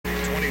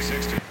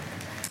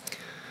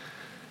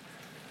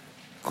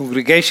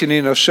Congregation,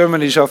 in our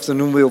sermon this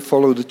afternoon will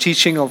follow the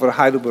teaching of our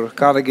Heidelberg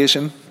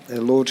Catechism,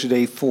 Lord's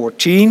Day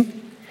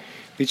 14,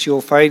 which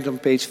you'll find on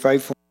page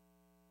 5.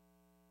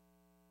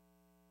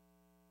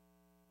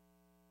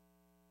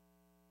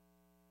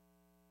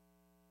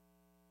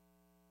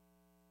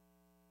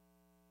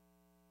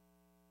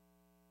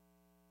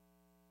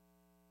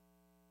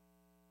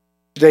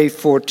 Day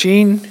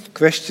 14,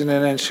 question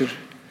and answer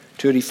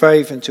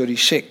 35 and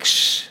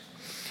 36.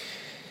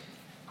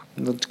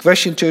 And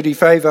question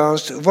 35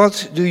 asked,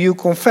 what do you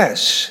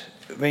confess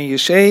when you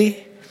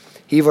say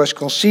he was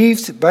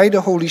conceived by the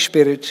Holy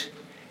Spirit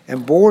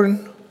and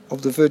born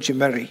of the Virgin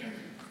Mary?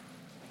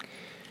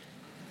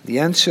 The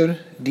answer,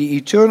 the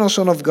eternal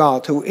Son of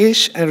God, who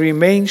is and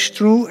remains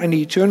true and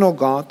eternal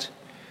God,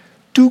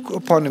 took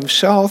upon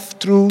himself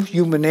through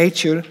human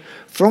nature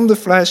from the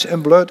flesh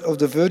and blood of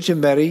the Virgin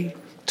Mary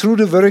through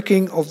the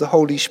working of the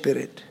Holy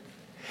Spirit.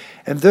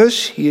 And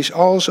thus he is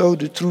also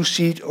the true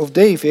seed of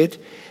David,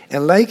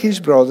 and like his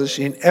brothers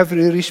in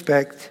every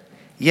respect,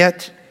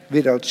 yet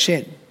without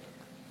sin.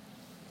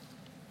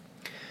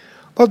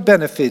 What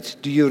benefit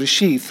do you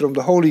receive from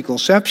the holy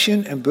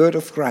conception and birth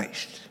of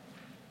Christ?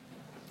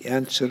 The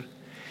answer,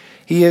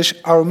 he is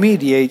our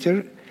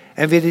mediator,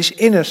 and with his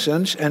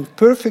innocence and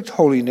perfect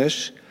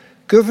holiness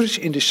covers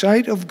in the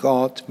sight of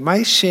God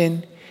my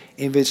sin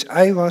in which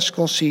I was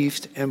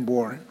conceived and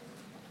born.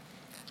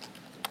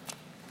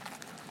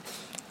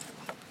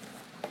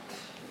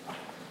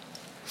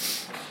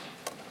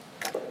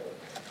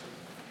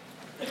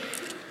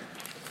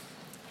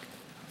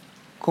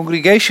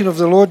 Congregation of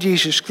the Lord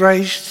Jesus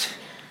Christ,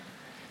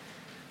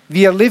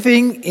 we are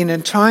living in a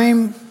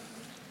time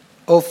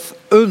of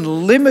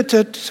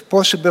unlimited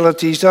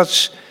possibilities.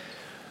 That's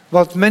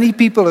what many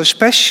people,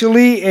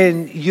 especially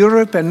in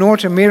Europe and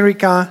North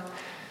America,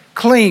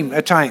 claim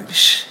at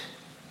times.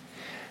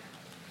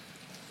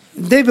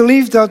 They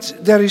believe that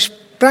there is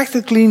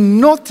practically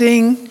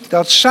nothing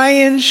that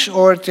science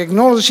or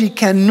technology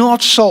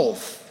cannot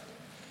solve.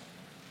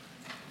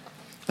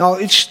 Now,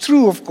 it's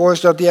true, of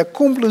course, that the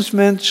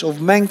accomplishments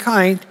of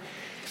mankind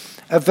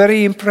are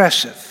very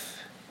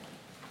impressive.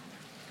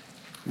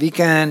 We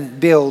can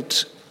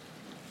build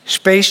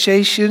space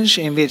stations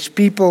in which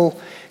people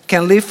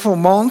can live for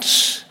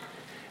months.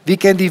 We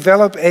can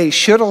develop a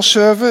shuttle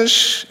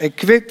service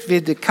equipped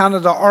with the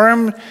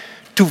Canadarm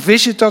to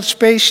visit that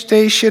space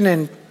station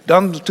and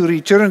then to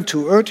return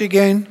to Earth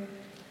again.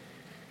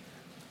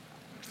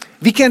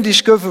 We can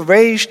discover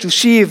ways to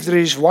see if there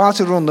is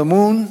water on the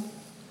moon.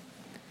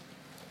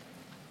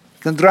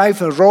 Can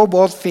drive a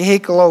robot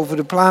vehicle over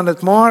the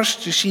planet Mars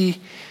to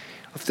see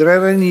if there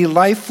are any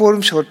life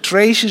forms or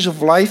traces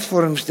of life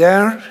forms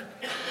there.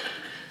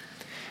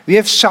 We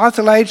have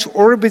satellites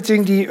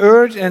orbiting the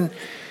Earth, and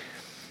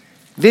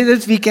with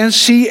it we can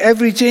see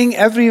everything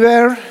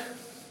everywhere.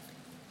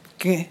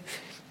 We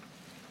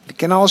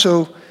can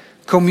also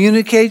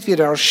communicate with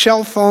our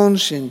cell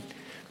phones in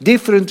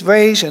different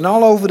ways and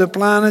all over the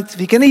planet.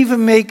 We can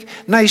even make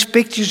nice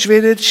pictures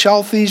with it,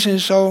 selfies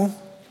and so.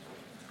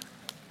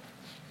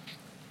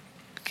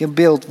 Can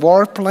build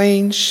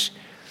warplanes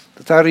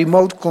that are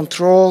remote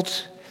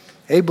controlled,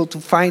 able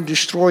to find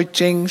destroyed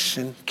things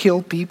and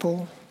kill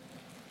people.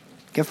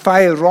 Can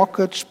fire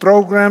rockets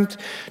programmed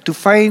to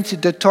find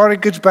the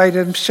targets by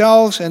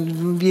themselves,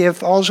 and we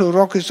have also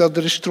rockets that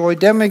destroy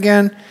them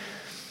again.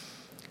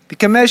 We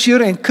can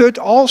measure and cut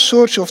all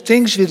sorts of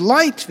things with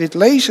light, with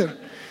laser.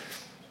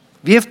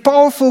 We have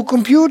powerful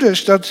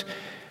computers that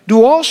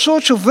do all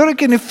sorts of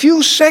work in a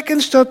few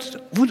seconds that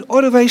would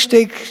otherwise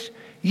take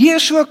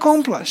years to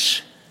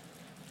accomplish.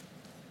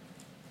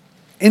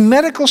 In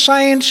medical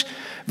science,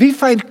 we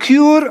find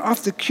cure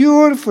after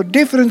cure for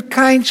different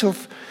kinds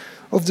of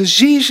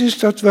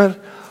diseases that were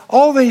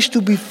always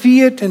to be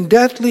feared and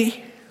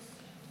deadly.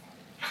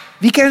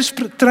 We can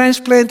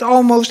transplant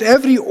almost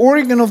every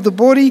organ of the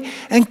body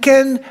and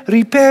can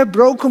repair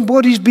broken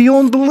bodies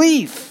beyond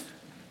belief.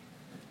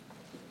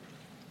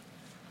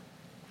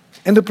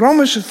 And the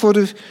promises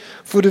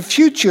for the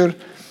future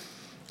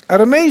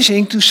are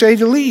amazing, to say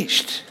the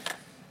least.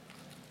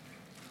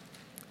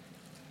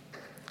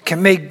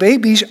 Can make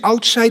babies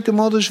outside the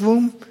mother's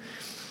womb.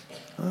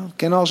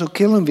 Can also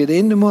kill them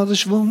within the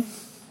mother's womb.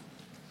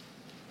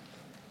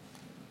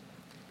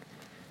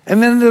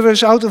 And when there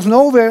is out of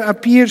nowhere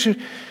appears a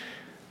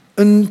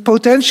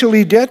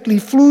potentially deadly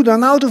flu,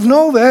 then out of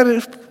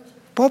nowhere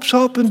pops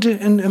up a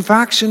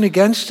vaccine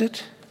against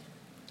it.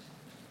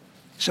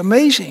 It's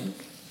amazing.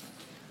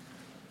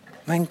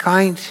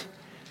 Mankind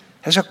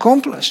has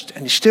accomplished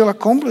and is still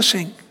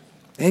accomplishing.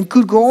 And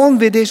could go on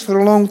with this for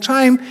a long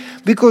time,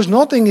 because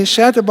nothing is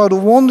said about the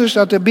wonders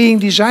that are being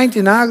designed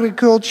in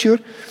agriculture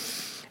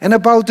and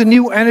about the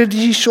new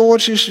energy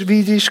sources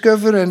we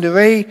discover and the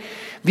way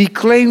we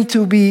claim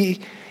to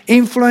be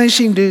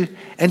influencing the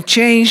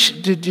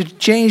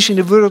change in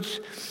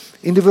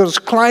the world's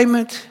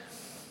climate.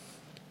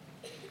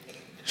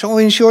 So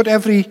in short,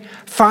 every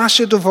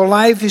facet of our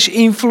life is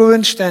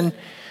influenced and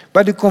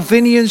by the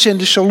convenience and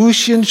the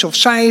solutions of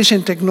science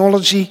and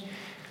technology.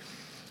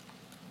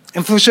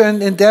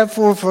 And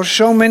therefore, for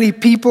so many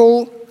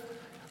people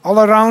all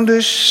around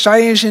us,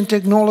 science and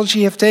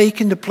technology have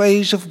taken the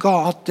place of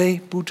God. They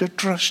put their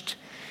trust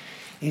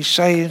in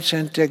science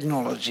and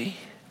technology.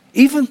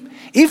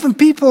 Even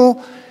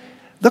people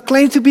that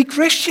claim to be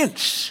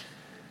Christians.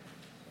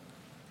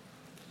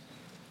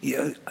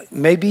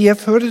 Maybe you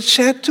have heard it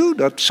said too,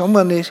 that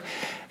someone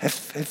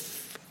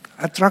have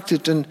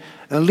attracted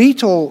a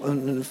lethal,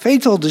 a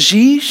fatal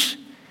disease.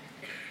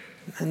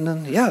 And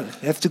then,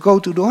 have to go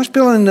to the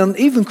hospital. And then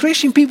even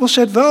Christian people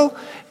said, well,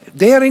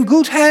 they are in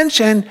good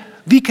hands and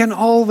we can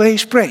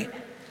always pray.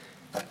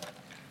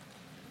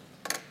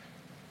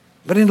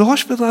 But in the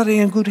hospital, are they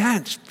in good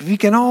hands? We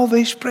can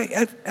always pray.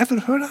 Ever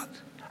heard that?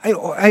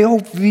 I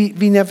hope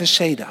we never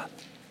say that.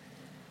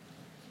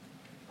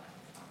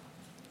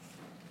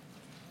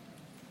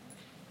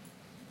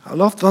 Our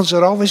loved ones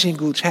are always in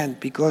good hands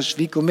because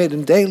we commit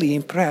them daily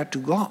in prayer to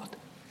God.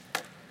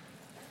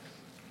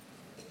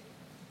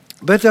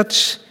 But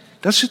that's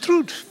the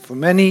truth. For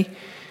many,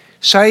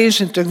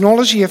 science and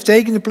technology have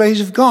taken the place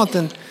of God.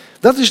 And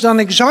that is then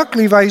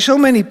exactly why so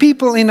many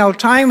people in our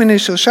time and in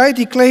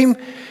society claim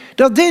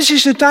that this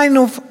is a time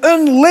of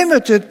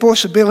unlimited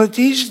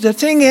possibilities. The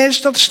thing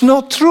is, that's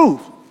not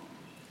true.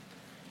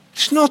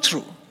 It's not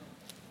true.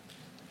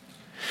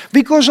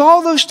 Because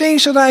all those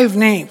things that I have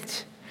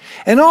named,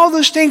 and all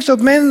those things that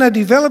men are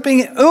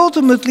developing,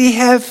 ultimately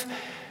have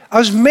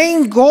as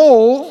main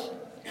goal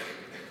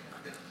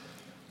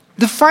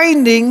the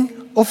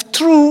finding of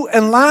true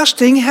and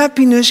lasting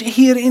happiness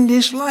here in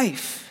this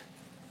life.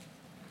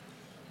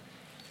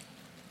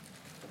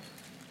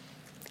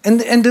 And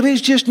there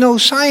is just no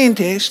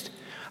scientist,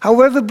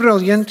 however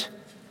brilliant,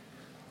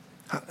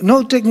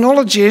 no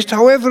technologist,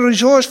 however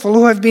resourceful,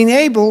 who have been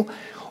able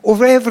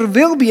or ever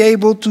will be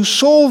able to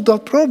solve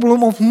that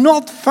problem of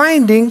not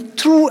finding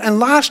true and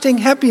lasting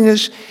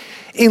happiness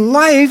in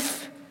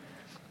life,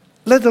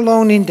 let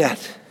alone in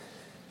death.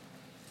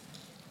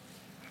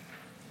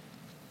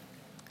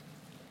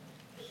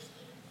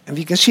 And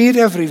we can see it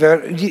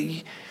everywhere.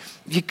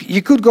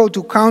 You could go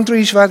to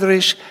countries where there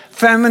is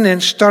famine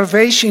and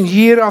starvation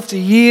year after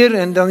year,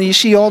 and then you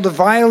see all the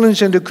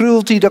violence and the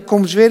cruelty that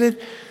comes with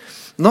it.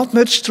 Not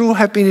much true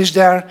happiness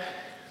there.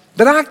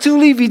 But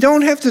actually, we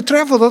don't have to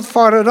travel that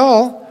far at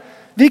all.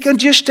 We can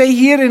just stay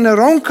here in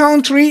our own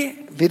country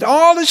with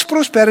all its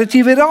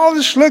prosperity, with all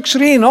its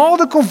luxury and all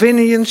the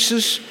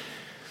conveniences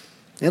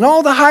and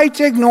all the high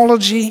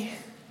technology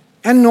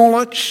and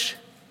knowledge.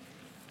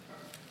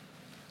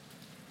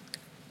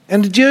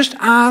 And just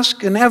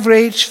ask an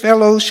average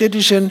fellow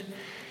citizen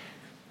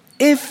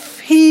if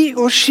he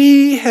or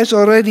she has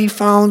already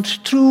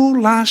found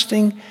true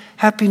lasting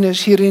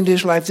happiness here in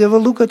this life. They will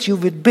look at you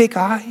with big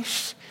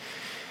eyes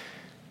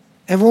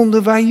and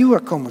wonder where you are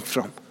coming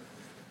from.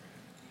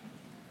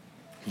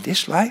 In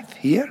this life,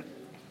 here.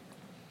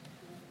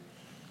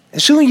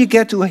 And soon you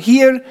get to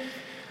hear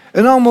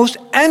an almost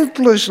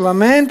endless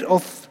lament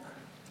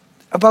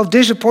about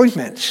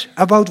disappointments,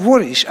 about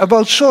worries,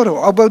 about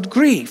sorrow, about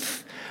grief.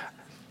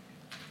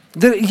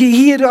 You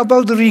hear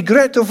about the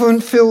regret of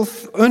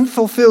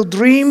unfulfilled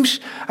dreams,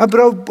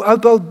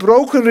 about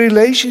broken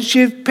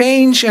relationships,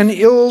 pains and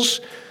ills.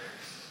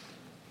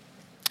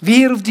 We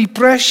hear of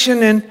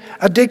depression and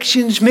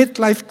addictions,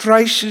 midlife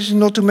crisis,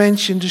 not to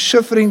mention the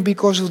suffering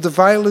because of the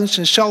violence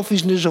and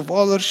selfishness of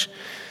others.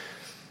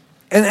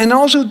 And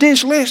also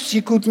this list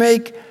you could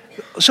make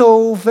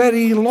so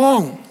very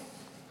long.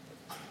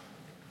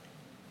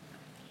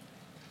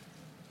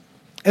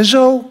 And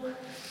so,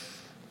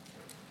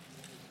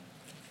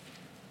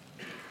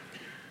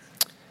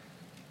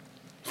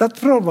 that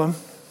problem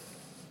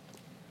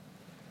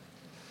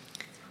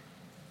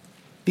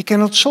we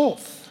cannot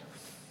solve.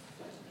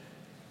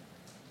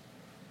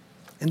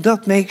 And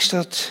that makes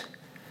that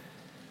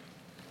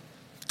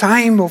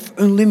time of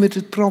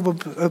unlimited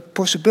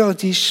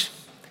possibilities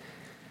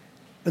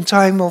a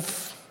time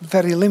of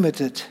very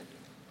limited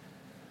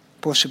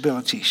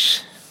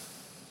possibilities.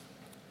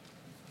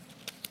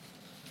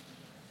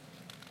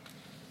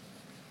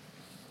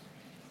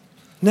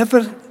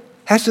 Never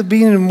has there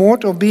been a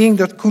mortal being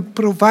that could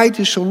provide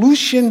a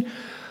solution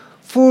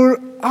for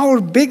our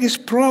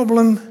biggest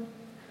problem.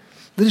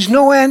 There is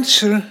no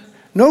answer,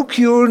 no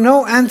cure,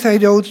 no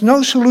antidote,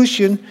 no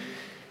solution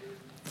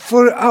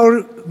for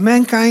our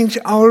mankind,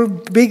 our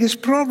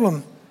biggest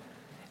problem.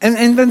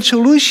 And when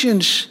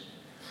solutions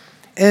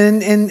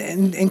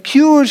and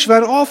cures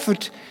were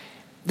offered,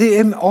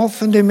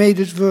 often they made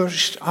it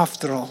worse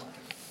after all.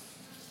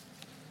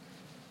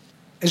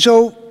 And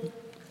so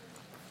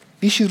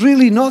we should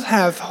really not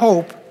have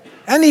hope,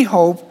 any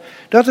hope,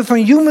 that er from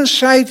human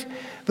side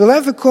will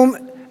ever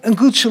come a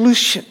good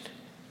solution.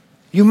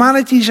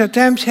 Humanity's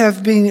attempts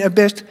have been at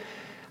best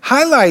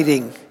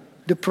highlighting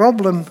the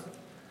problem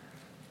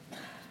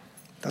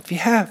that we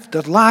have,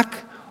 that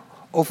lack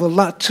of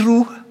a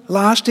true,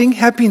 lasting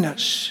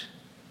happiness.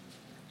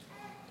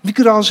 We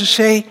could also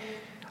say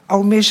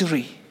our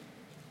misery.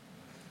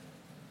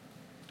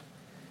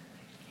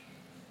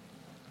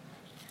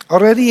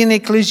 Already in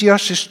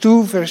Ecclesiastes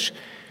 2, verse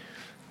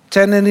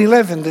 10 and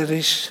 11, there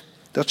is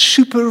that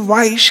super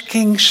wise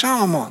King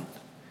Solomon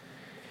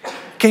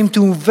came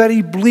to a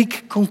very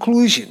bleak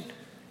conclusion.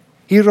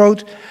 He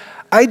wrote,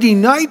 I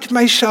denied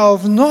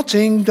myself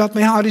nothing that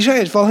my heart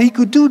desires. Well, he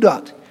could do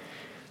that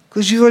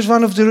because he was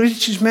one of the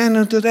richest men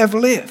that ever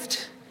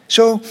lived.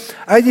 So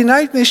I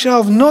denied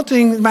myself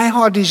nothing my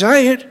heart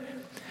desired.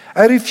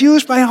 I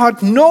refused my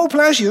heart no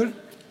pleasure.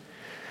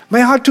 My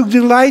heart took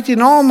delight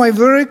in all my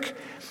work,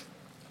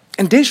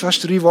 and this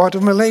was the reward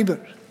of my labor.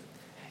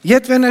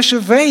 Yet when I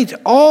surveyed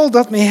all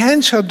that my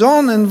hands had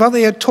done and what I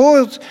had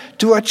toiled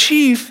to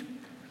achieve,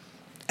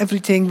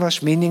 everything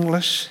was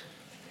meaningless,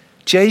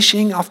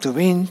 chasing after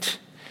wind.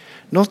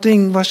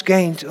 Nothing was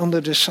gained under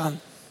the sun.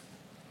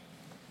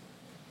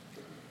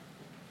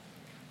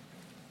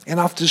 And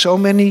after so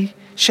many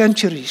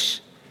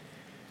centuries,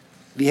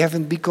 we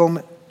haven't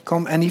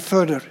come any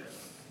further.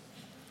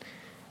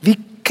 We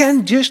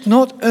can just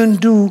not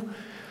undo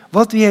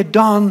what we have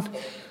done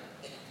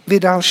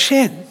with our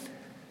sin.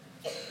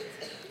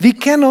 We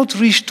cannot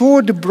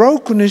restore the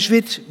brokenness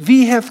which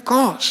we have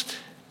caused.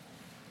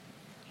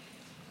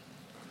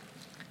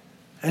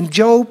 And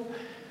Job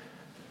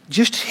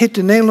just hit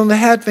the nail on the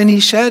head when he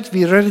said,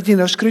 we read it in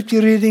our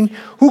scripture reading,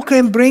 who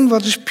can bring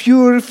what is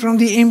pure from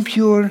the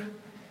impure?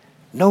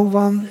 No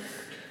one.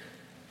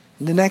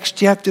 In the next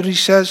chapter he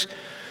says,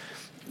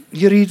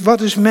 you read,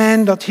 what is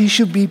man that he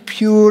should be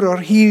pure, or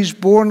he is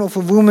born of a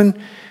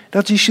woman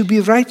that he should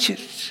be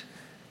righteous?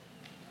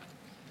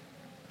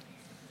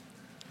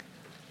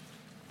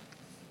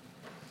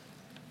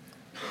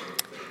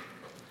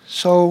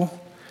 So,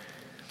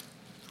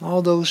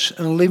 all those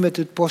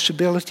unlimited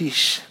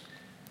possibilities,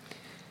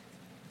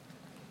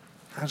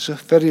 that's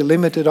very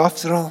limited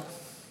after all.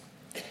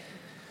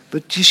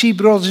 But you see,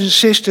 brothers and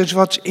sisters,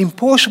 what's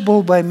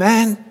impossible by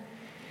man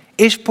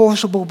is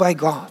possible by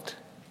God.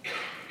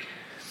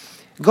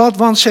 God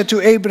once said to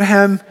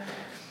Abraham,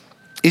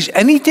 is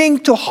anything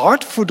too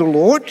hard for the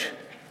Lord?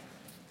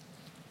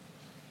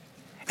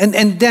 And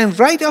then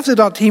right after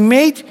that, he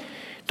made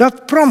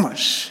that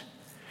promise.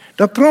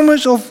 The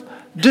promise of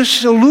the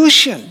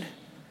solution.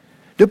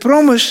 The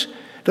promise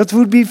that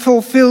would be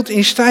fulfilled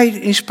in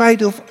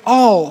spite of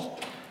all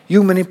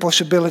human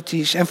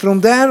impossibilities. And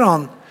from there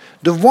on,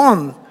 the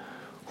one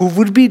who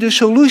would be the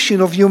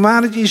solution of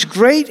humanity's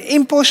great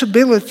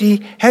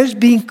impossibility has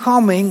been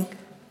coming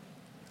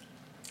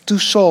to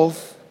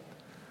solve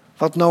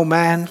what no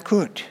man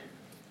could.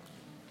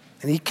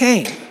 And he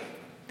came.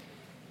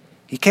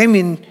 He came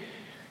in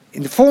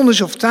the fullness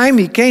of time.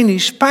 He came in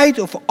spite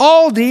of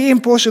all the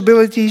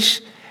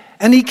impossibilities,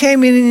 and he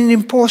came in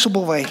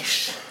impossible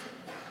ways.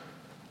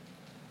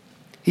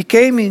 He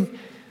came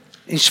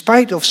in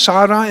spite of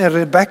Sarah and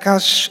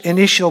Rebekah's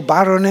initial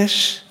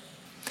barrenness.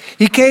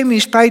 He came in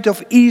spite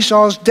of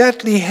Esau's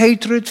deadly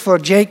hatred for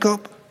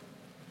Jacob.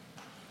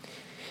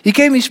 He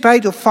came in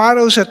spite of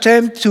Pharaoh's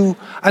attempt to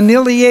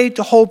annihilate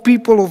the whole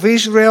people of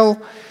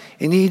Israel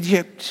in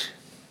Egypt.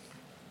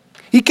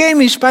 He came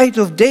in spite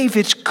of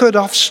David's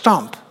cut-off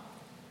stump.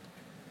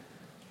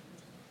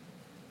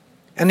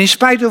 And in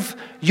spite of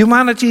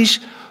humanity's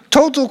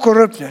total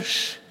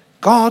corruptness,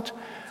 God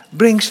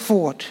brings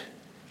forth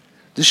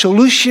the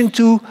solution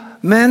to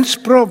man's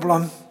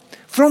problem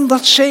from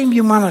that same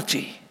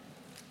humanity.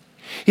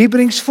 He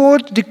brings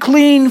forth the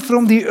clean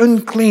from the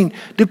unclean,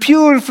 the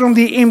pure from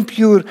the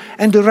impure,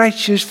 and the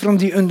righteous from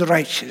the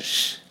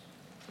unrighteous.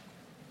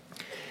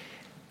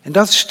 And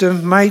that's the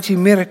mighty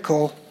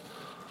miracle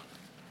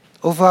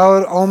of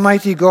our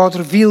Almighty God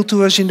revealed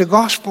to us in the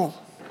Gospel.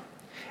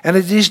 And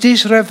it is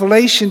this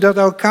revelation that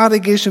our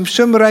catechism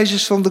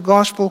summarizes from the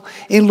Gospel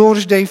in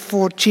Lord's Day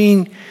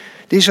 14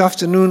 this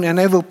afternoon. And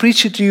I will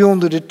preach it to you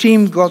under the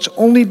theme, God's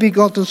only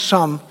begotten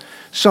Son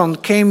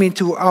came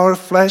into our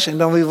flesh.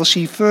 And then we will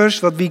see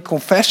first what we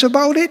confess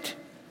about it,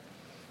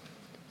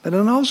 but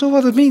then also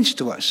what it means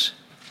to us.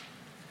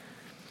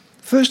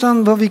 First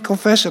on what we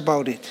confess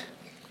about it.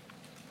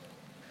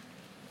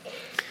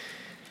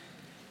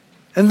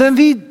 And then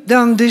we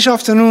this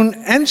afternoon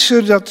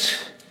answer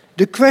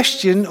the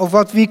question of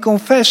what we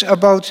confess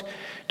about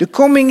the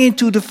coming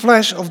into the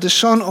flesh of the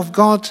Son of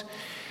God,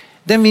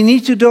 then we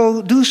need to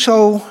do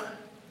so,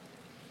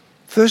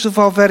 first of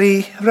all,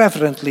 very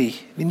reverently.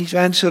 We need to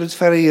answer it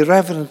very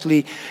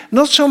reverently.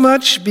 Not so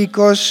much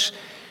because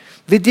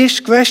with this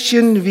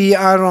question we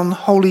are on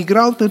holy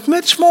ground, but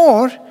much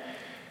more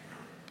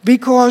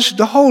because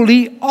the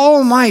holy,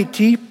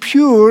 almighty,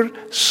 pure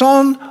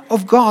Son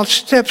of God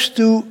steps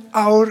to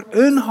our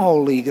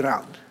unholy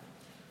ground.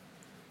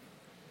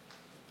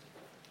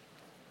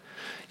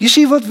 You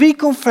see, what we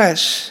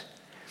confess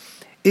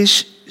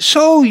is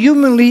so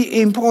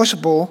humanly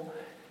impossible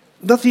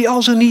that we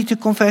also need to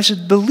confess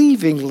it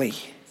believingly,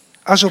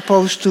 as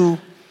opposed to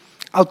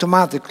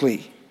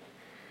automatically.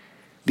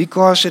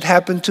 Because it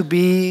happened to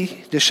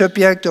be the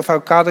subject of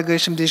our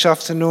catechism this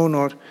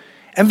afternoon,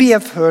 and we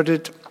have heard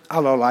it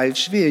all our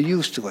lives. We are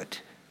used to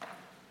it.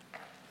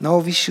 No,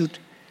 we should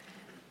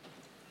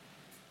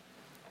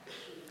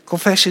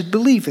confess it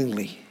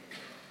believingly.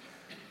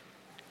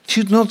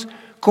 Should not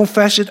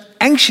confess it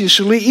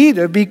anxiously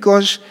either,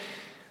 because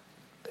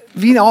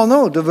we all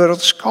know the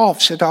world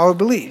scoffs at our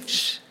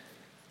beliefs.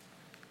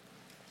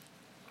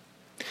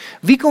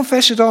 We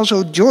confess it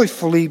also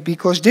joyfully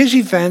because this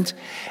event,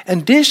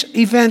 and this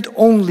event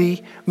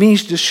only,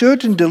 means the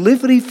certain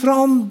delivery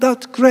from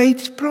that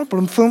great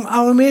problem, from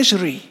our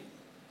misery.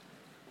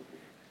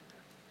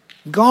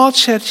 God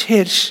sets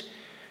his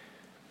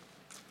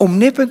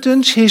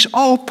omnipotence, his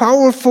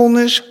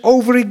all-powerfulness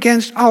over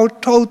against our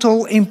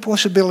total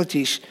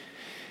impossibilities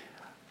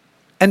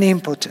and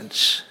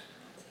impotence.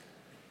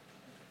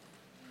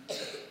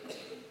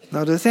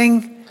 Now the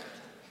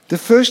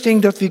first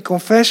thing that we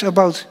confess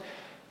about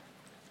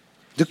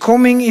the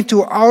coming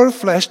into our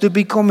flesh, the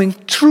becoming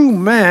true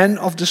man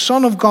of the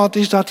Son of God,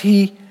 is that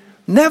he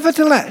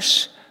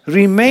nevertheless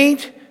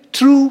remained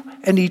true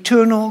and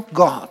eternal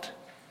God.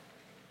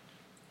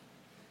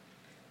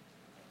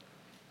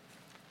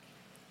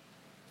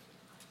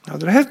 Now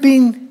there have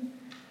been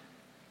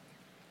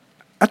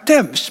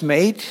attempts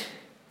made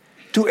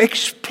to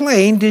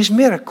explain this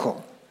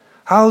miracle,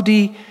 how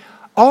the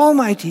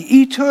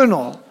Almighty,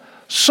 eternal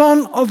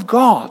Son of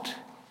God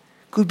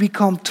could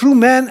become true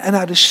man and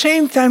at the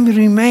same time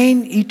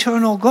remain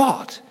eternal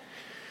God.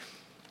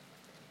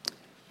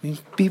 I mean,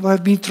 people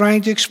have been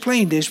trying to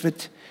explain this,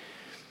 but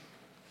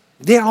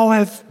they all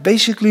have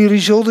basically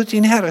resulted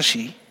in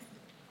heresy.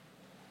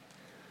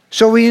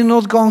 So we are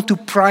not going to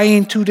pry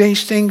into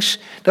these things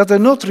that are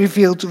not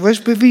revealed to us,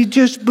 but we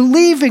just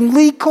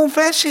believingly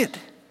confess it.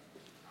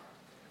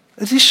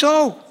 It is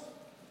so.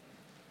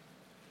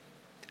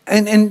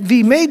 And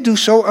we may do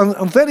so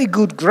on very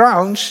good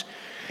grounds,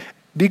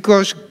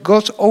 because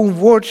God's own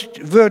word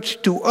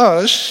to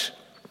us,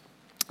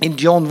 in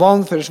John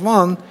 1 verse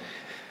 1,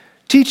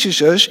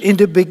 teaches us, in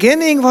the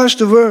beginning was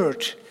the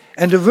Word,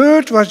 and the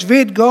Word was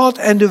with God,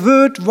 and the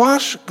Word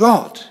was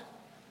God.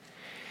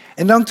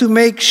 And then to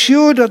make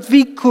sure that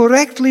we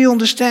correctly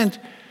understand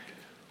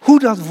who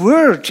that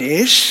Word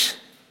is,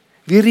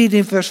 we read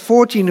in verse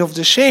 14 of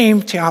the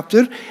same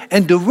chapter,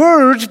 and the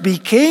Word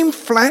became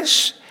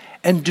flesh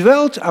and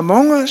dwelt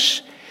among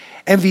us,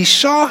 and we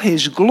saw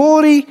his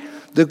glory,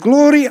 the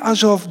glory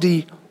as of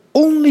the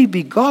only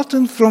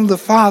begotten from the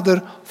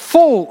Father,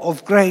 full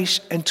of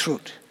grace and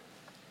truth.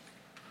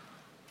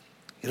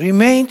 He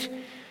remained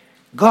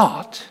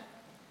God.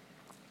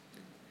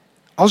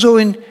 Also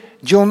in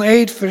John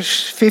 8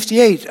 verse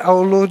 58,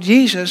 our Lord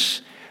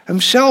Jesus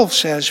himself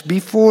says,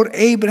 before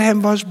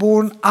Abraham was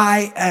born,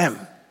 I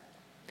am.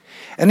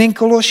 And in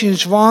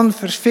Colossians 1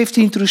 verse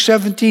 15 through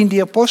 17, the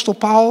Apostle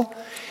Paul,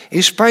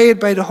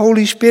 inspired by the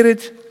Holy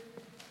Spirit,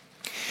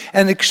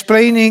 and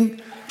explaining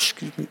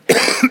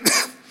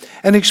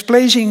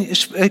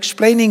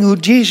who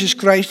Jesus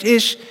Christ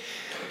is,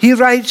 he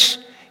writes,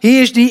 he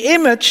is the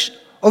image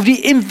of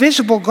the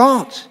invisible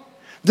God,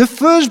 the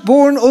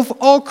firstborn of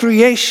all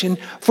creation.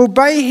 For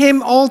by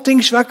him all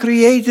things were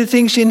created,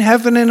 things in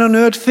heaven and on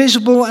earth,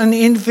 visible and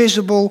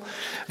invisible,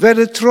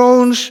 whether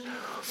thrones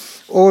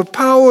or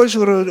powers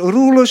or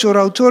rulers or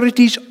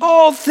authorities.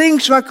 All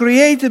things were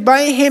created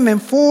by him,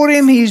 and for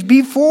him. He is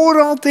before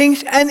all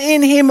things, and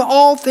in him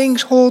all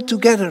things hold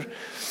together.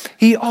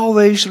 He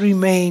always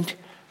remained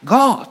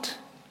God.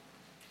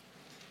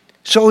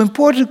 So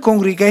important,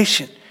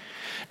 congregation,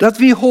 that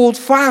we hold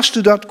fast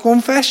to that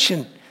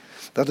confession,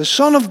 that the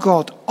Son of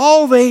God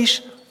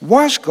always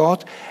was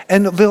God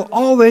and will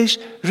always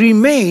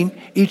remain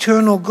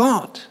eternal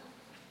God.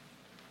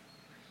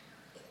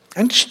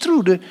 And it's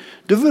true, the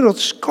world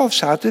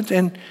scoffs at it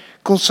and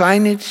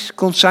consigns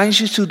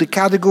it to the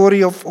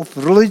category of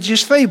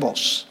religious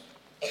fables.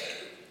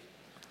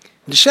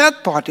 The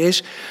sad part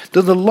is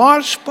that a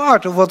large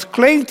part of what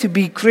claimed to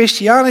be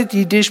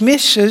Christianity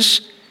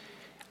dismisses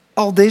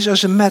all this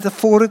as a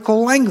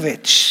metaphorical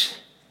language,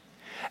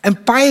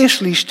 and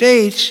piously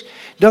states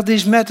that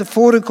this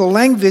metaphorical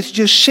language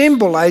just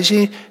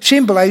symbolizes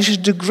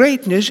the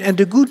greatness and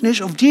the goodness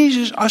of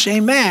Jesus as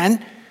a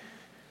man.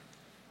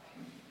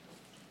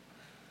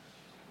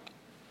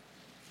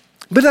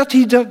 But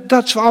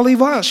that's all he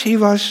was. He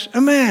was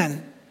a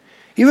man.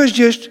 He was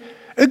just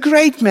a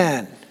great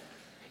man.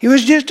 He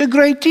was just a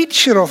great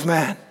teacher of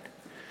man.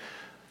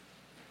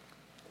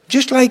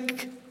 Just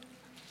like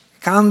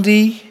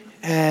Gandhi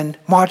and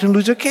Martin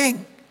Luther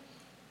King.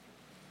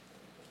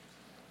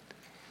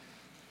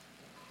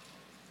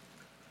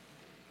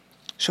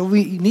 So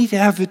we need to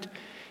have it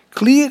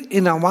clear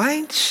in our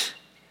minds,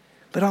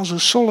 but also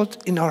solid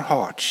in our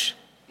hearts.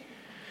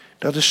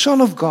 That the Son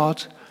of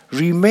God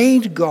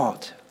remained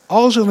God,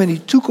 also when he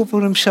took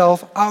upon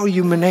himself our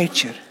human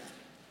nature.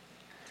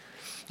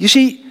 You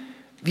see,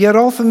 we are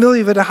all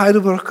familiar with the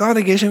Heidelberg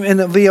Catechism,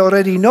 and we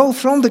already know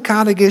from the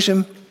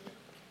Catechism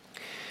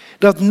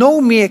that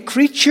no mere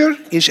creature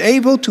is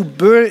able to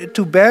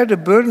bear the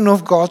burden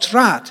of God's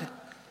wrath.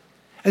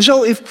 And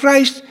so if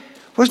Christ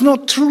was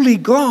not truly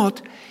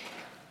God,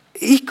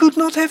 he could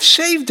not have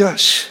saved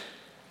us.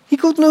 He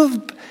could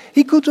not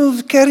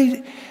have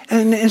carried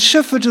and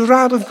suffered the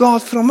wrath of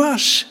God from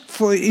us,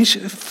 for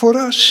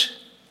us.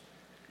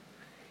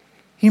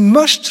 He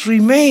must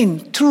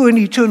remain true and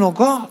eternal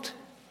God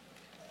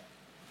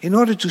in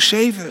order to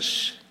save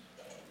us.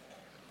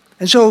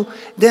 And so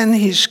then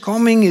his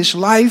coming, his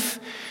life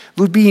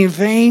would be in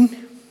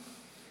vain.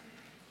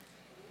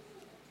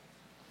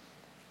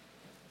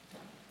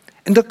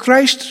 And that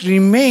Christ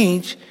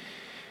remained,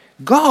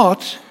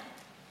 God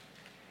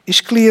is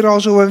clear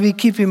also when we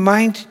keep in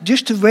mind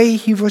just the way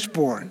he was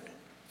born.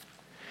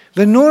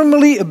 When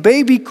normally a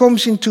baby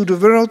comes into the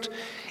world,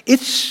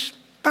 it's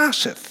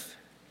passive.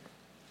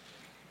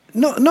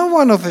 No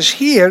one of us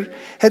here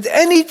had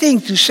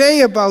anything to say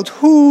about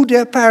who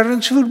their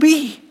parents would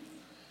be.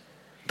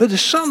 But the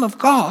Son of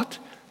God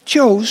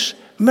chose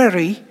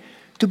Mary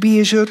to be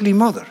his earthly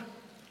mother.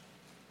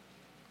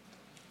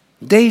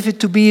 David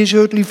to be his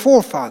earthly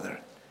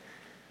forefather.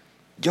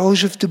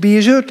 Joseph to be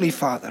his earthly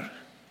father.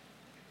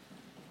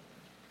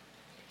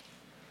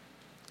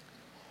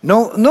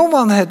 No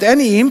one had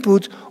any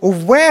input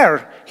of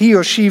where he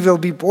or she will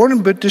be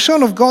born, but the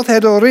Son of God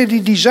had already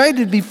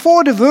decided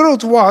before the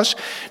world was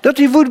that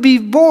he would be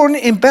born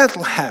in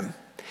Bethlehem.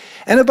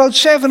 And about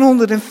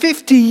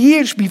 750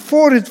 years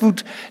before it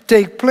would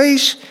take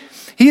place,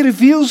 he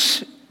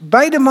reveals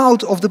by the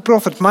mouth of the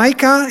prophet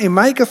Micah, in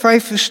Micah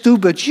 5 verse 2,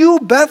 "But you,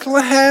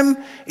 Bethlehem,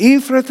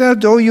 Ephrathah,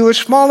 though you are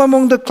small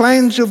among the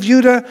clans of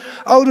Judah,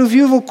 out of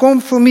you will come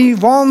for me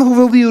one who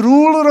will be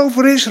ruler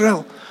over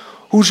Israel,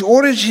 whose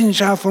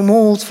origins are from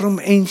old, from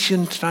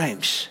ancient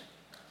times."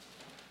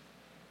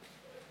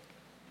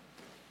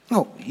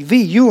 No,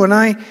 you and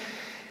I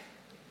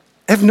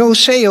have no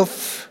say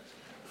of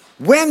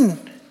when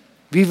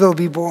we will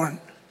be born.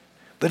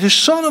 But the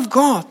Son of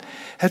God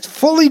had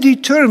fully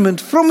determined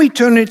from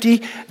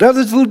eternity that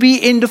it would be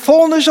in the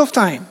fullness of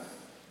time.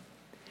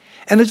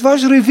 And it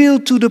was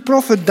revealed to the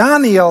prophet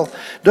Daniel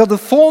that the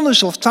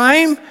fullness of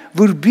time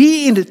would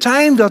be in the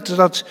time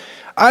that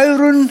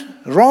iron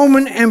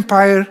Roman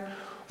Empire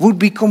would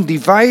become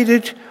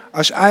divided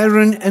as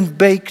iron and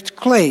baked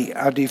clay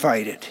are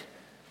divided.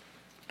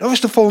 That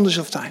was the fullness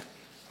of time.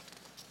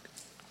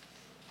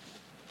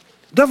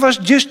 That was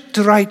just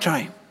the right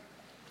time.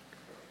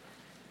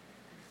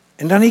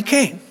 And then he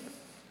came.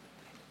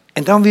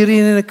 And then we read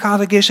in the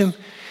Catechism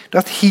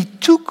that he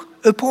took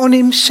upon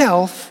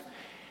himself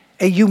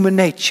a human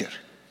nature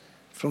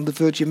from the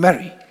Virgin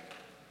Mary.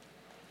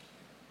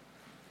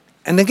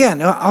 And again,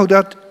 how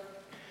that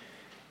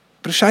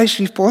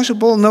precisely is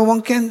possible, no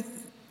one can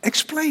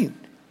explain.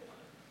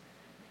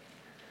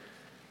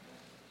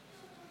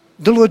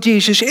 The Lord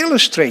Jesus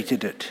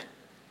illustrated it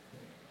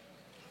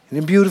in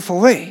a beautiful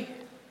way.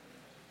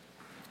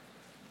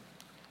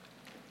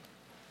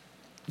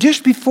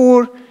 Just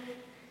before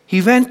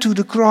he went to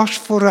the cross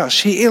for us,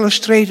 he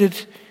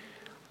illustrated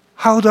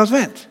how that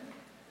went.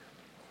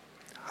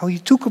 How he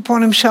took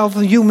upon himself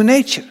a human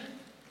nature.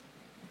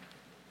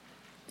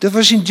 That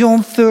was in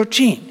John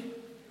 13.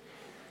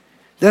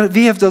 There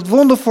we have that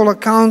wonderful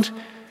account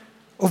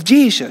of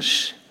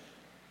Jesus.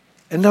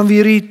 And then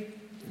we read,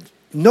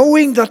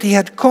 knowing that he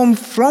had come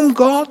from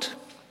God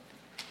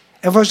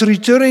and was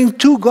returning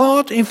to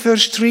God in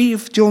verse 3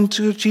 of John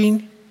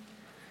 13.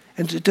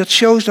 And that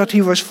shows that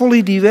he was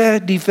fully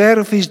aware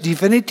of his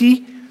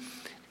divinity.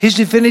 His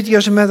divinity,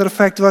 as a matter of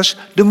fact, was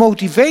the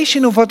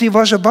motivation of what he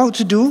was about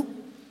to do.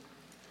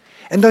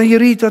 And then you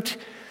read that,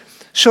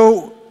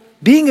 so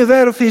being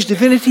aware of his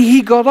divinity,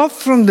 he got up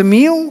from the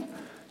meal,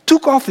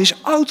 took off his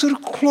outer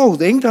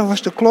clothing. That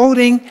was the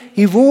clothing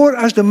he wore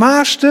as the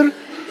master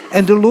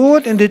and the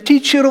Lord and the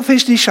teacher of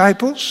his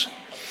disciples.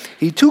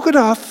 He took it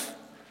off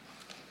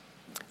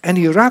and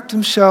he wrapped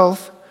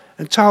himself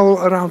a towel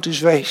around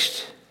his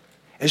waist.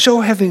 And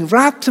so having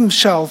wrapped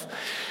himself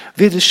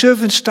with the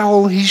servant's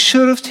towel, he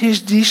served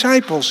his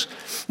disciples.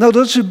 Now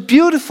that's a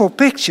beautiful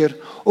picture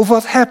of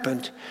what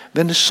happened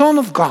when the Son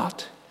of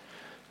God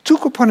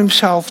took upon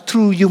himself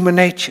true human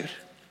nature.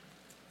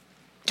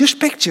 Just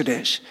picture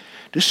this.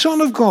 The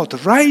Son of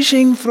God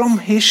rising from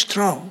his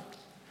throne,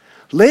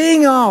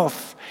 laying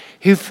off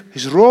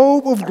his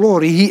robe of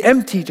glory. He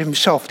emptied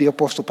himself, the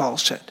Apostle Paul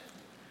said.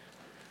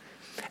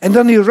 And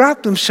then he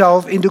wrapped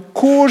himself in the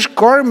coarse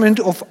garment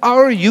of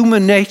our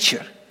human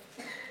nature,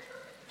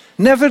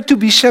 never to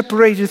be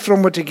separated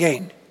from it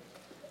again.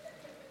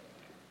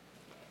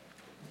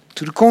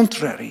 To the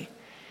contrary,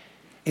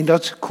 in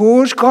that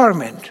coarse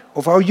garment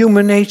of our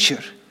human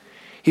nature,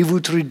 he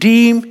would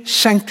redeem,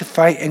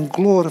 sanctify, and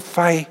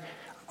glorify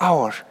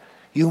our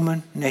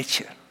human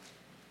nature.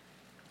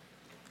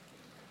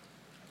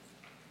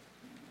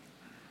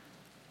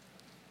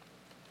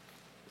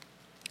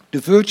 The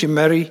Virgin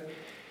Mary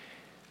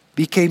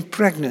became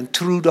pregnant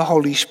through the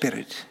Holy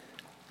Spirit.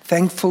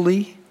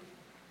 Thankfully,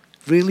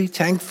 really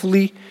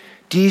thankfully,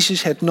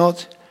 Jesus had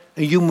not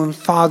a human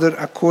father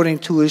according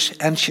to his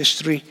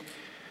ancestry.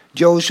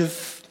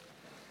 Joseph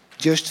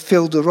just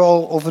filled the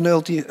role of an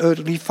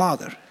earthly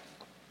father.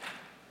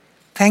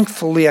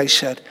 Thankfully, I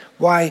said.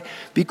 Why?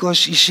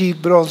 Because you see,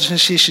 brothers and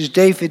sisters,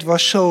 David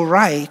was so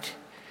right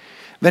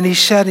when he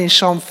said in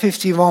Psalm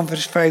 51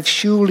 verse 5,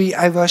 surely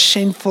I was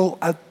sinful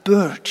at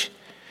birth.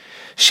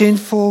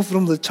 Sinful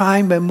from the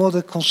time my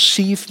mother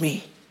conceived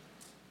me.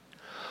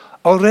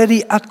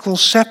 Already at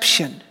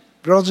conception,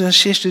 brothers and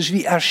sisters,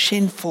 we are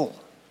sinful.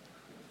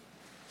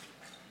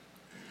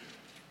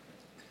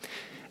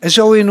 And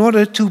so in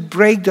order to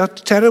break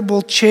that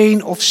terrible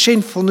chain of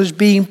sinfulness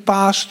being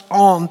passed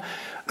on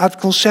at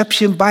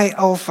conception by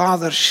our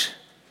fathers,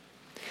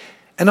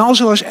 and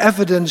also as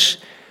evidence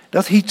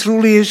that he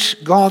truly is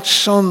God's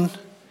Son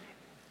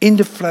in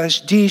the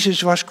flesh,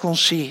 Jesus was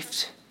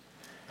conceived.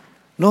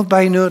 Not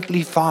by an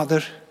earthly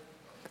father,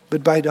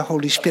 but by the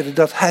Holy Spirit.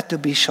 That had to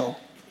be so.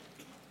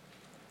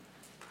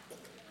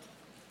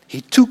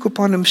 He took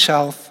upon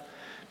himself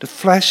the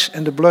flesh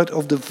and the blood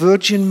of the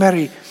Virgin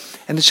Mary.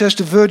 And it says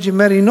the Virgin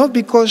Mary, not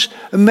because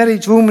a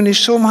married woman is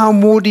somehow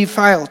more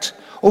defiled,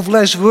 or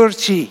less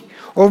worthy,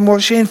 or more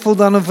sinful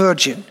than a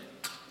virgin.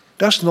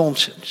 That's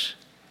nonsense.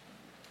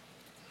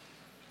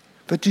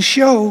 But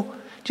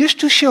just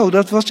to show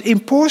that what's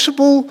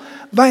impossible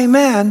by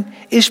man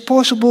is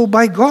possible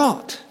by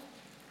God.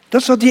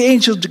 That's what the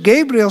angel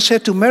Gabriel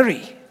said to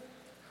Mary.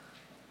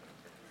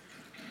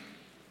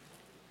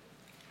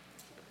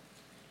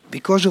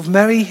 Because of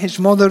Mary, his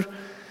mother,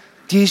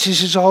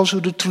 Jesus is also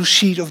the true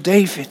seed of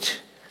David.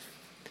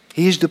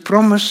 He is the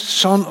promised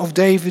son of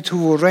David who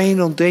will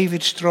reign on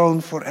David's throne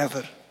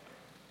forever.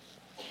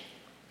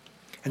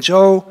 And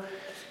so,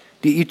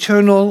 the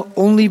eternal,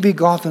 only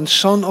begotten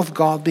Son of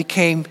God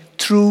became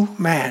true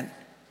man.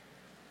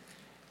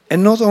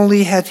 And not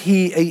only had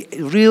he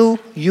a real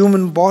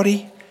human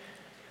body,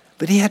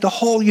 but he had a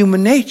whole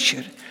human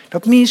nature.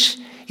 That means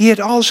he had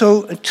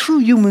also a true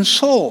human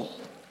soul.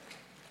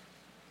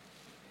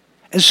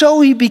 And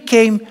so he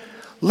became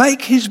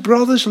like his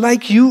brothers,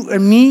 like you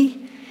and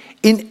me,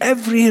 in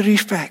every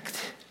respect.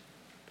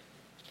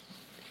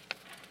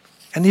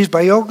 And his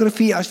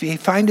biography, as we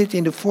find it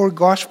in the 4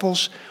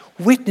 Gospels,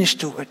 witness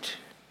to it.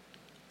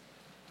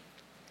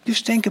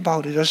 Just think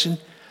about it. As a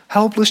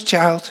helpless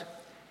child,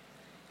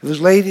 he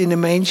was laid in a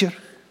manger,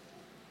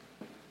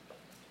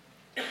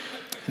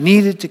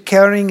 needed the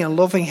caring and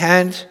loving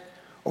hand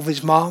of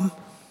his mom,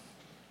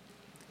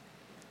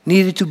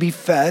 needed to be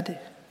fed,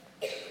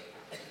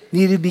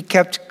 needed to be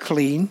kept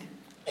clean,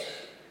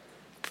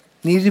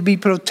 needed to be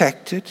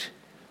protected,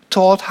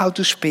 taught how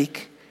to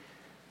speak,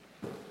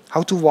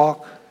 how to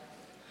walk.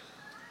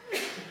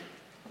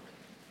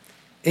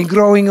 In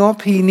growing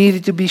up, he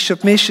needed to be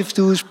submissive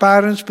to his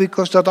parents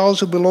because that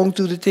also belonged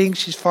to the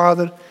things his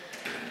father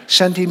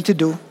sent him to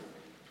do.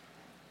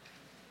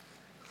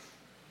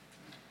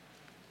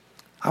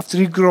 After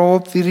he grew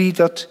up, we read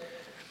that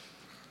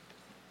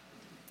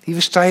he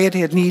was tired,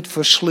 he had need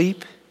for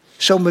sleep,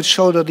 so much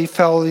so that he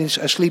fell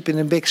asleep in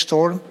a big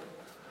storm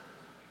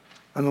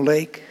on a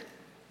lake.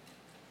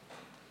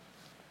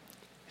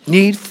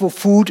 Need for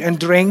food and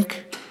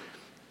drink.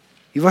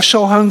 He was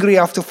so hungry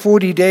after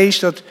 40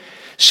 days that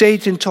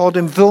Satan thought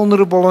him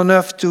vulnerable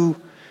enough to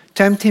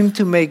tempt him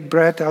to make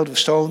bread out of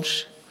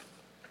stones.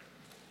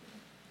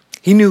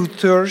 He knew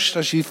thirst,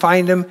 as we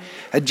find him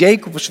at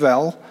Jacob's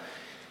well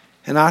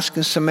and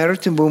asking a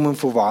Samaritan woman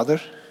for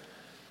water.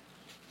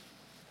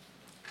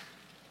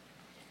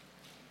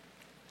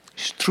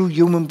 His true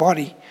human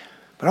body,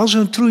 but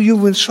also a true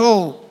human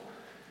soul.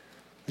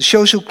 It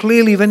shows so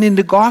clearly when in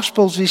the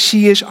Gospels we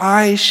see his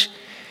eyes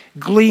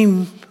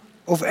gleam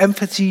of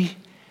empathy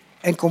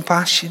and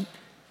compassion.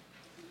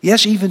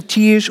 Yes, even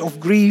tears of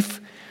grief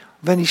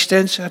when he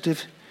stands at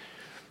the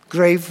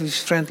grave of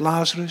his friend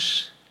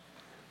Lazarus.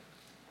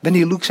 When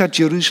he looks at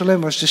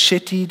Jerusalem as the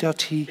city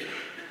that he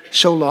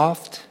so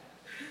loved.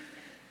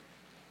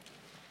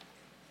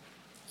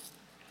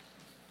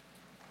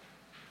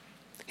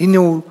 He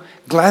knew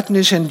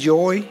gladness and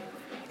joy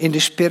in the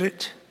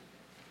spirit.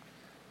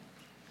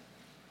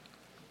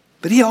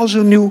 But he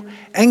also knew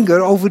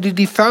anger over the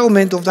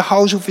defilement of the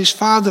house of his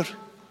father.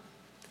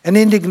 And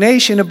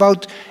indignation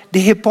about the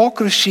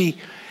hypocrisy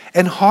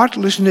and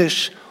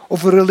heartlessness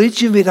of a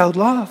religion without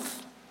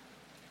love.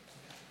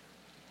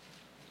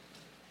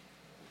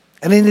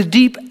 And in the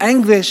deep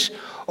anguish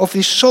of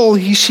his soul,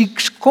 he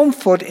seeks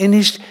comfort in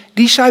his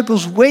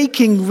disciples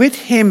waking with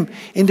him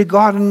in the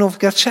Garden of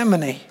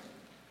Gethsemane.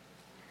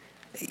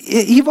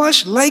 He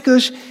was like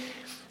us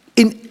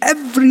in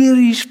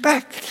every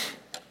respect,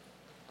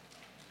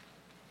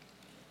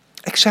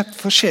 except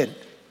for sin.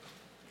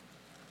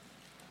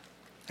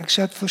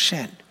 Except for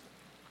sin.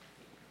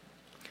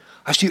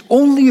 As the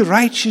only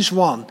righteous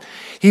one,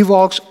 he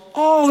walks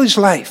all his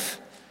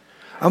life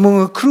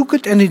among a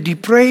crooked and a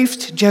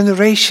depraved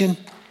generation,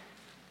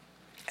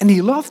 and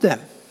he loved them.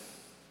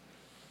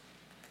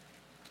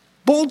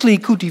 Boldly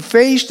could he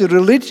face the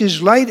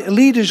religious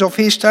leaders of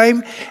his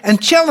time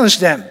and challenge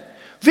them.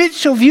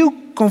 Which of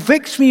you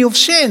convicts me of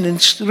sin?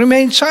 And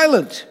remain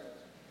silent.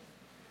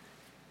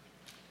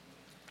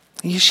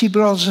 And you see,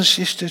 brothers and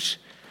sisters,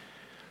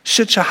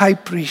 such a high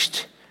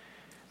priest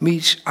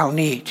meets our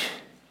need.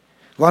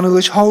 One who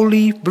is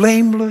holy,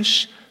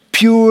 blameless,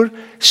 pure,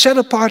 set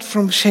apart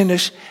from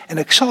sinners, and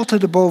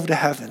exalted above the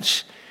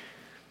heavens.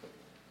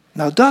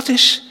 Now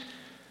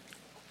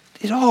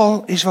it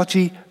all is what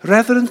we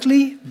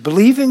reverently,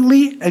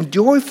 believingly, and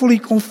joyfully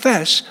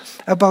confess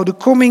about the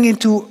coming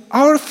into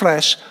our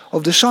flesh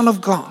of the Son of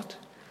God.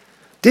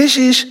 This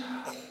is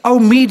our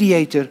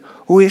mediator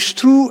who is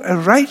true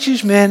and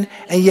righteous man,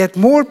 and yet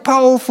more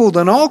powerful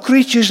than all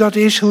creatures that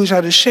is, who is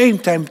at the same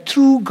time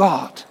true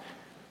God.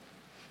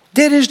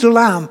 That is the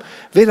Lamb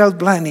without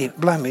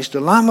blemish, the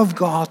Lamb of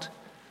God,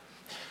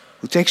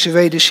 who takes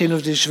away the sin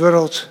of this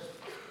world.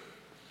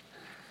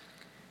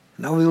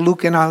 Now we'll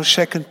look in our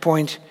second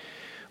point,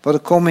 what the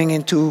coming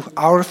into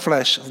our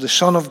flesh of the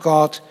Son of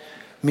God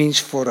means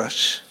for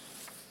us.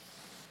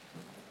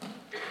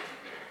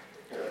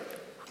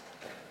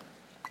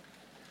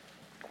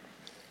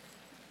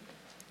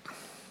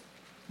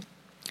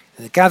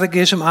 The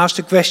Catechism asks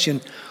the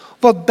question,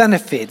 what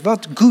benefit,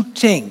 what good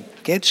thing,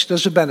 kids,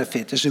 there's a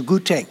benefit, there's a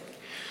good thing.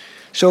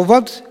 So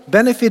what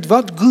benefit,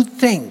 what good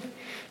thing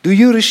do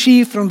you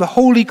receive from the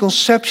holy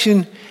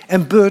conception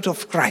and birth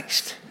of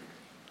Christ?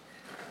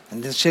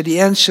 And then said the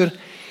answer,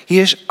 he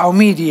is our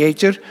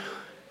mediator,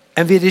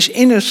 and with his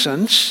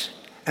innocence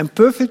and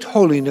perfect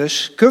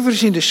holiness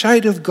covers in the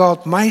sight of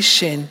God my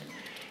sin,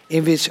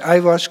 in which I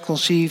was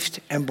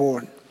conceived and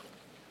born.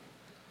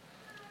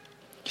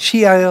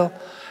 See,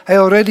 I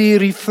already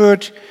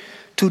referred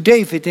to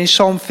David in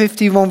Psalm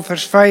 51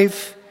 verse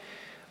 5,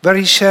 where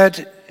he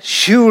said,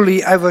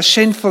 surely I was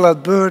sinful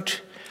at birth,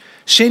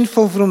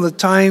 sinful from the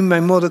time my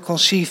mother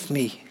conceived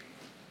me.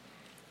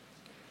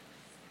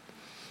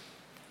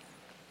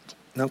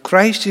 Now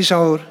Christ is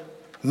our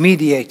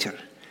mediator.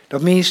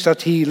 That means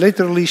that he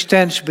literally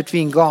stands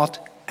between God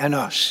and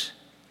us.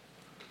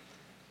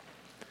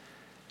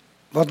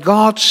 What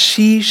God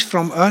sees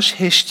from us,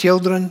 his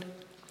children,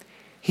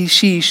 he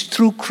sees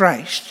through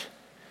Christ,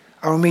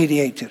 our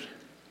mediator.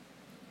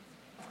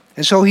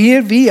 And so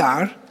here we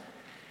are,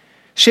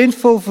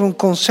 sinful from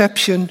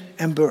conception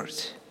and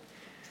birth.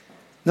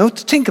 Now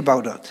think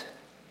about that.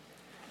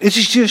 It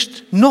is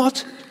just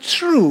not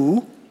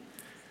true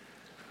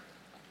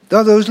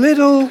that those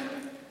little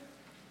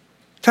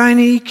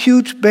tiny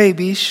cute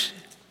babies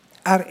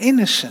are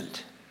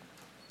innocent.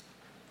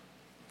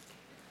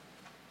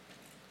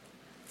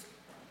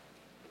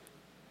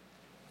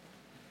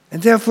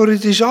 And therefore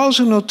it is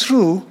also not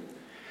true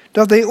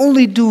that they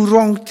only do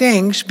wrong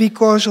things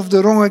because of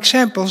the wrong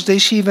examples they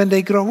see when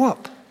they grow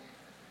up.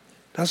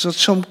 That's what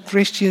some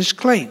Christians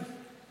claim.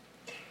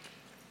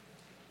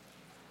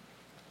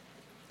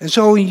 And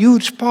so a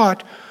huge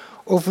part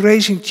of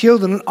raising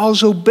children,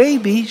 also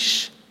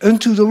babies,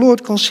 unto the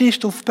Lord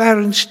consists of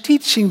parents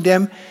teaching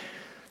them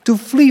to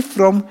flee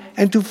from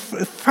and to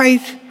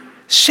fight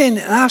sin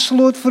and ask the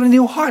Lord for a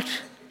new heart,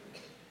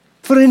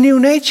 for a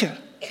new nature.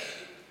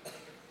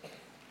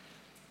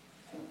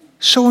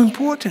 So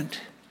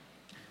important.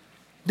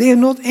 They are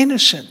not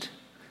innocent.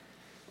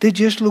 They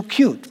just look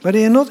cute, but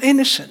they are not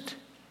innocent.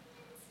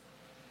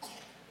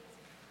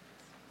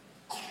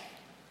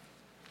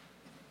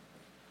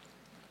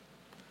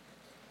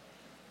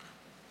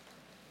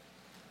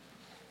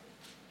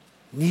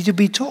 Need to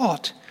be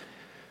taught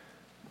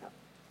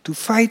to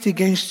fight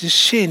against the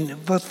sin,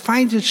 but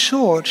find its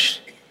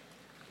source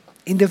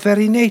in the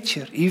very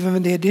nature, even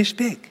when they're this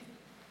big.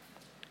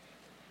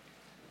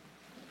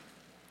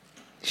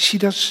 See,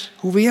 that's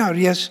who we are.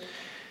 Yes.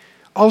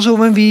 Also,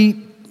 when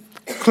we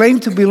claim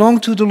to belong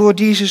to the Lord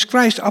Jesus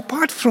Christ,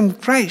 apart from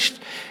Christ,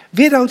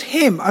 without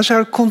him as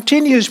our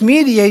continuous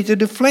mediator,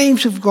 the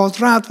flames of God's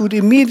wrath would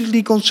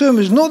immediately consume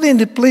us, not in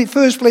the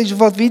first place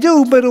of what we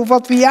do, but of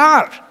what we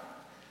are.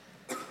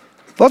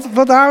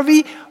 What are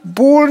we?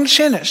 Born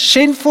sinners,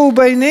 sinful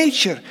by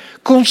nature,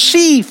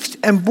 conceived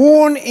and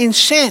born in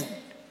sin.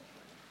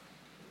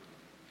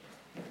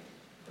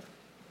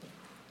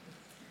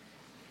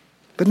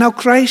 But now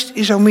Christ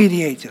is our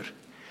mediator.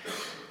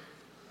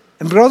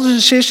 And brothers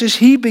and sisters,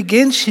 he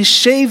begins his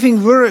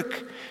saving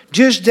work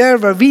just there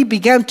where we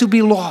began to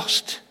be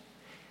lost.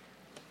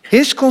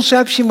 His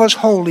conception was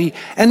holy,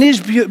 and his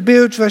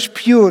birth was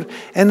pure.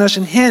 And as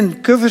a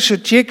hen covers her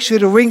chicks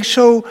with her wings,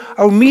 so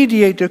our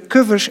mediator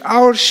covers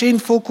our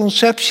sinful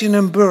conception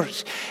and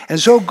birth. And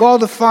so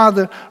God the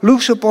Father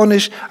looks upon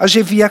us as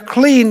if we are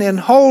clean and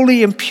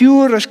holy and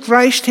pure as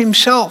Christ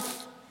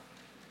himself.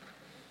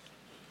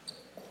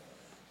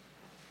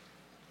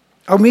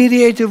 Our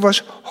mediator was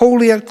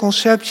holy at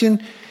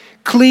conception,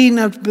 clean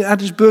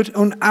at his birth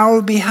on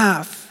our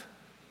behalf.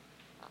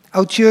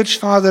 Our church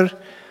father,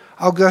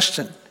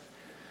 Augustine,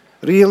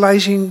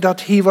 realizing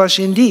that he was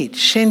indeed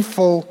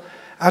sinful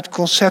at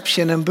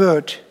conception and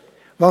birth,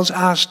 once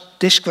asked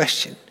this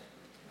question.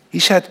 He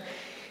said,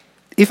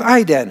 if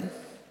I then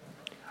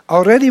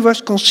already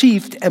was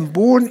conceived and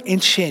born in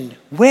sin,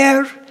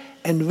 where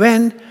and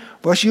when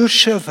was your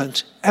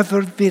servant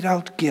ever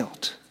without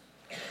guilt?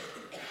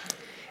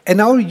 And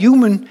our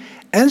human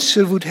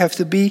answer would have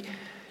to be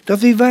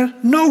that we were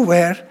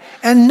nowhere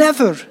and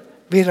never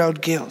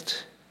without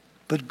guilt.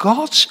 But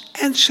God's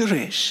answer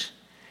is,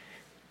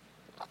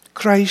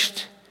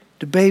 Christ,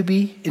 the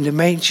baby in the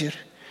manger,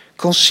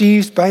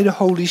 conceived by the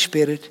Holy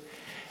Spirit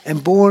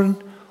and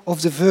born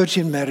of the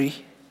Virgin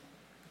Mary.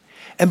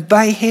 And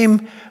by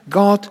him,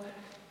 God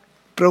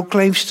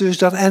proclaims to us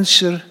that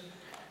answer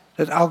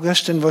that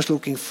Augustine was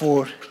looking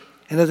for.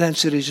 And that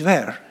answer is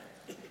where?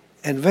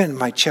 And when,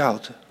 my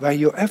child, were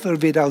you ever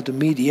without a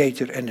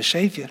mediator and a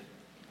savior?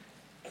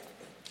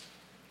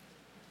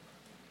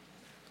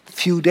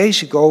 few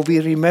days ago, we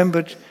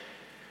remembered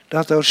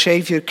that our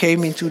Savior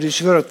came into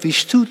this world. We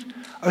stood,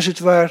 as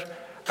it were,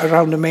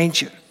 around the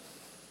manger.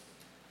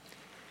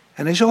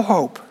 And I so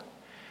hope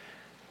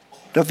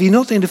that we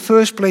not in the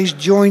first place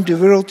joined the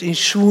world in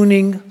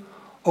swooning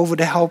over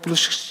the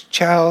helpless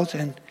child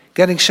and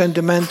getting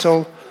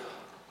sentimental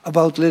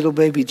about little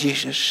baby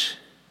Jesus.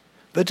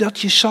 But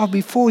that you saw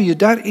before you,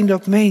 there in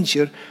that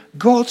manger,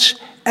 God's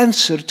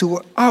answer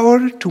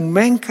to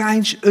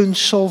mankind's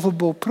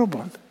unsolvable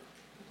problem.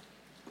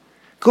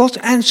 God's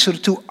answer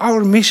to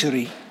our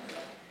misery.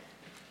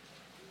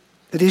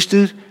 It is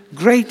the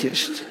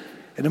greatest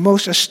and the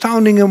most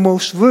astounding and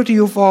most worthy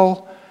of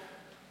all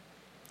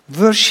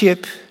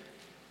worship,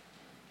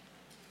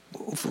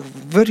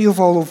 worthy of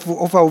all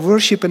of our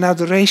worship and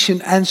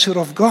adoration, answer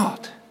of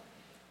God.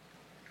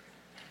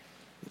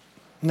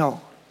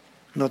 No,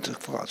 not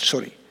of God,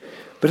 sorry.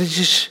 But it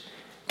is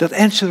that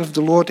answer of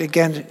the Lord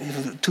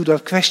again to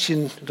that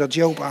question that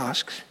Job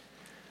asks.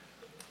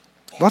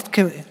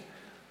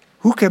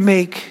 Who can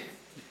make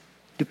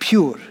the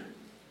pure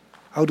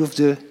out of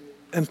the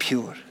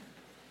impure?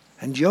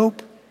 And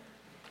Job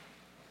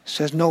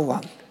says no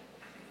one.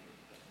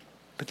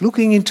 But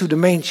looking into the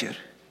manger,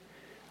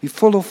 we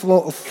full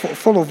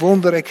of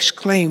wonder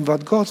exclaim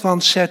what God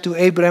once said to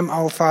Abraham,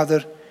 our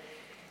father,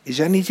 is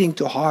anything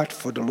too hard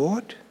for the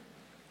Lord?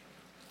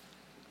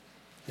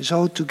 And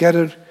so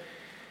together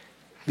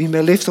we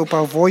may lift up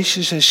our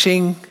voices and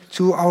sing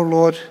to our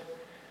Lord,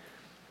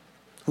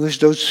 who has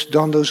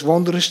done those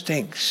wondrous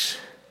things,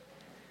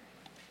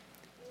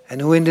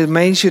 and who in the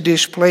manger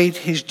displayed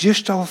his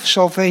just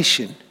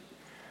salvation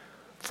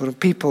for a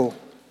people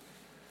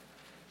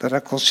that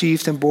are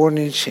conceived and born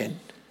in sin.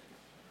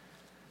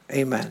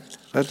 Amen.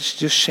 Let us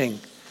just sing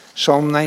Psalm 9.